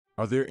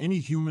Are there any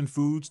human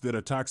foods that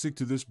are toxic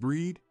to this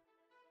breed?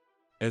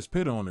 As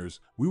pet owners,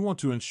 we want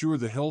to ensure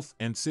the health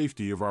and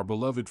safety of our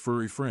beloved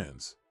furry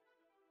friends.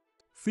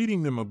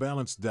 Feeding them a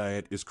balanced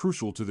diet is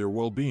crucial to their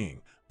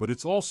well-being, but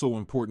it's also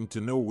important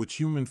to know which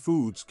human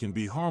foods can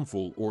be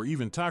harmful or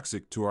even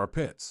toxic to our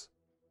pets.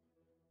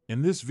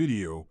 In this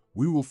video,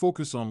 we will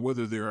focus on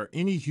whether there are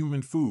any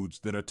human foods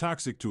that are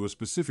toxic to a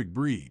specific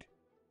breed.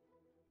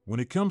 When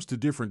it comes to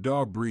different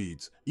dog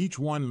breeds, each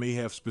one may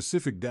have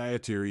specific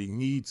dietary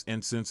needs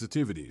and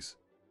sensitivities.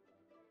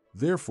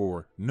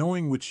 Therefore,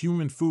 knowing which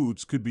human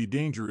foods could be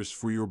dangerous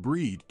for your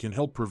breed can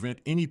help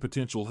prevent any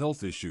potential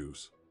health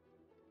issues.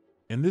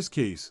 In this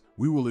case,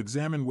 we will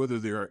examine whether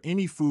there are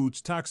any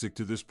foods toxic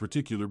to this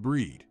particular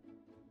breed.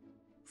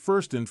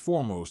 First and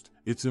foremost,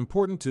 it's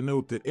important to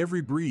note that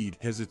every breed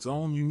has its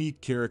own unique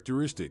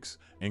characteristics,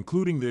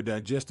 including their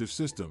digestive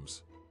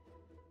systems.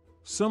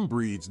 Some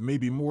breeds may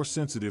be more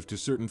sensitive to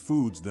certain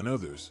foods than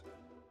others.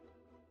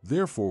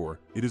 Therefore,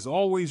 it is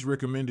always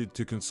recommended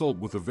to consult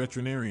with a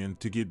veterinarian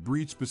to get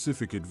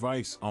breed-specific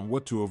advice on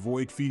what to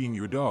avoid feeding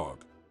your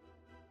dog.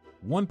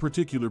 One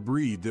particular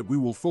breed that we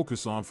will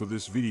focus on for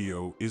this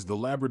video is the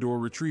Labrador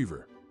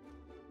Retriever.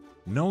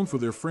 Known for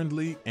their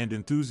friendly and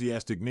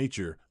enthusiastic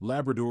nature,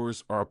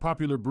 Labradors are a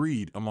popular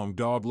breed among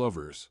dog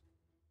lovers.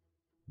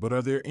 But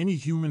are there any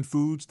human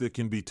foods that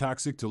can be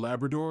toxic to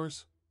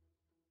Labradors?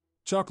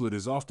 Chocolate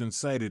is often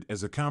cited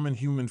as a common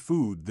human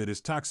food that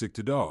is toxic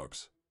to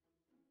dogs.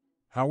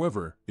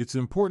 However, it's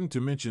important to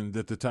mention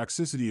that the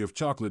toxicity of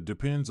chocolate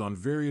depends on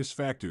various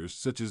factors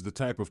such as the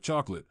type of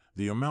chocolate,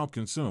 the amount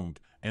consumed,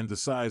 and the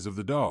size of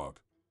the dog.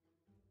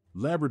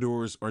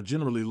 Labradors are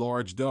generally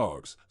large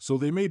dogs, so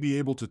they may be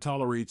able to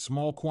tolerate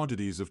small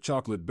quantities of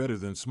chocolate better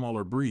than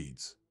smaller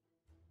breeds.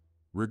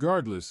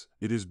 Regardless,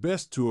 it is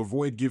best to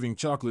avoid giving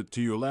chocolate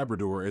to your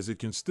Labrador as it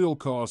can still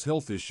cause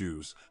health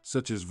issues,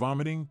 such as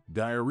vomiting,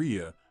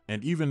 diarrhea,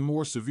 and even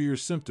more severe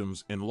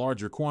symptoms in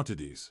larger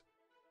quantities.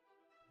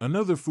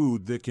 Another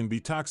food that can be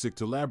toxic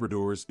to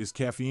Labradors is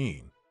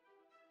caffeine.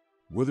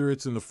 Whether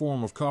it's in the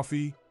form of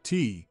coffee,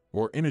 tea,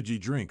 or energy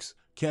drinks,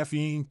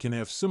 caffeine can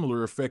have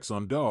similar effects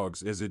on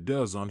dogs as it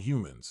does on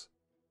humans.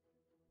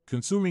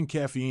 Consuming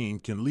caffeine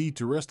can lead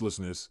to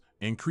restlessness,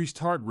 increased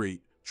heart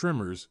rate,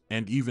 tremors,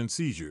 and even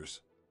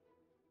seizures.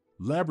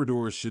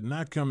 Labradors should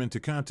not come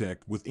into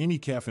contact with any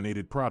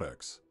caffeinated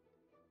products.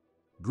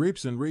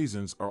 Grapes and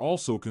raisins are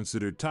also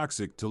considered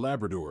toxic to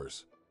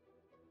Labradors.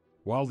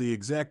 While the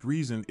exact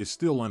reason is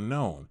still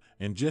unknown,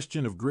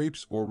 ingestion of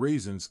grapes or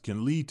raisins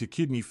can lead to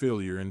kidney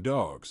failure in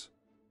dogs.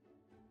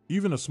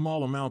 Even a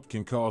small amount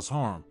can cause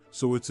harm,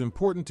 so it's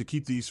important to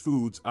keep these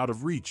foods out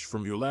of reach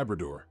from your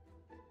Labrador.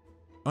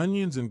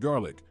 Onions and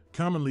garlic,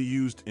 commonly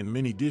used in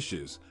many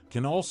dishes,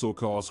 can also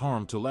cause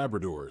harm to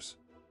Labradors.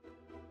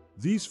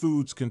 These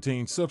foods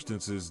contain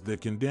substances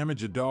that can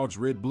damage a dog's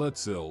red blood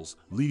cells,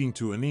 leading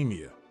to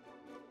anemia.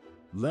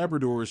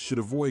 Labradors should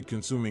avoid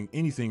consuming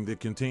anything that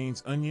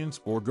contains onions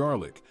or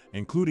garlic,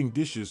 including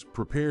dishes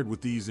prepared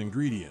with these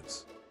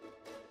ingredients.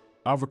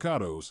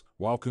 Avocados,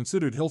 while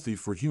considered healthy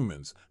for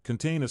humans,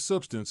 contain a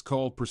substance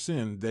called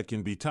persin that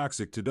can be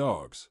toxic to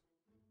dogs.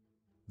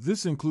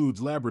 This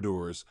includes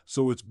Labradors,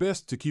 so it's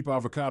best to keep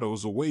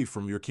avocados away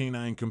from your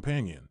canine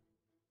companion.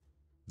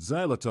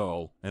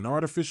 Xylitol, an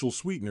artificial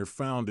sweetener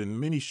found in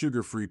many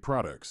sugar-free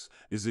products,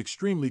 is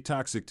extremely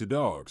toxic to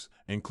dogs,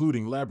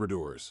 including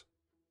Labradors.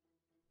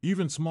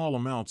 Even small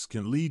amounts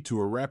can lead to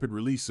a rapid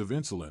release of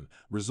insulin,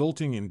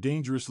 resulting in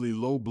dangerously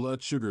low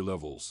blood sugar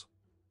levels.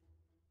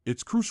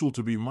 It's crucial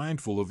to be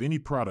mindful of any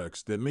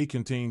products that may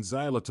contain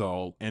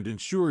xylitol and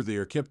ensure they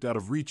are kept out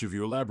of reach of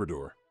your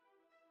Labrador.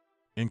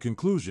 In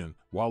conclusion,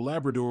 while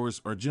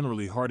Labradors are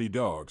generally hardy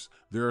dogs,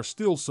 there are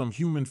still some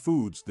human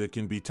foods that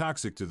can be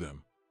toxic to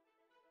them.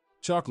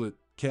 Chocolate,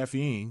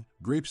 caffeine,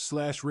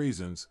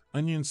 grapes/raisins,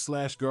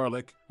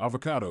 onions/garlic,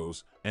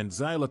 avocados, and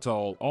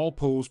xylitol all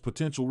pose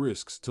potential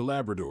risks to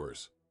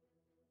Labradors.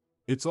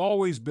 It's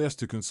always best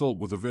to consult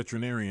with a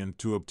veterinarian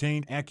to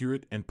obtain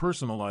accurate and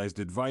personalized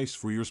advice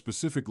for your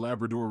specific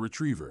Labrador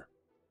Retriever.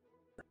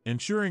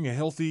 Ensuring a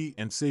healthy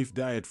and safe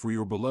diet for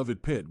your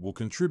beloved pet will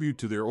contribute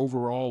to their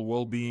overall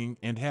well-being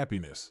and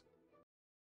happiness.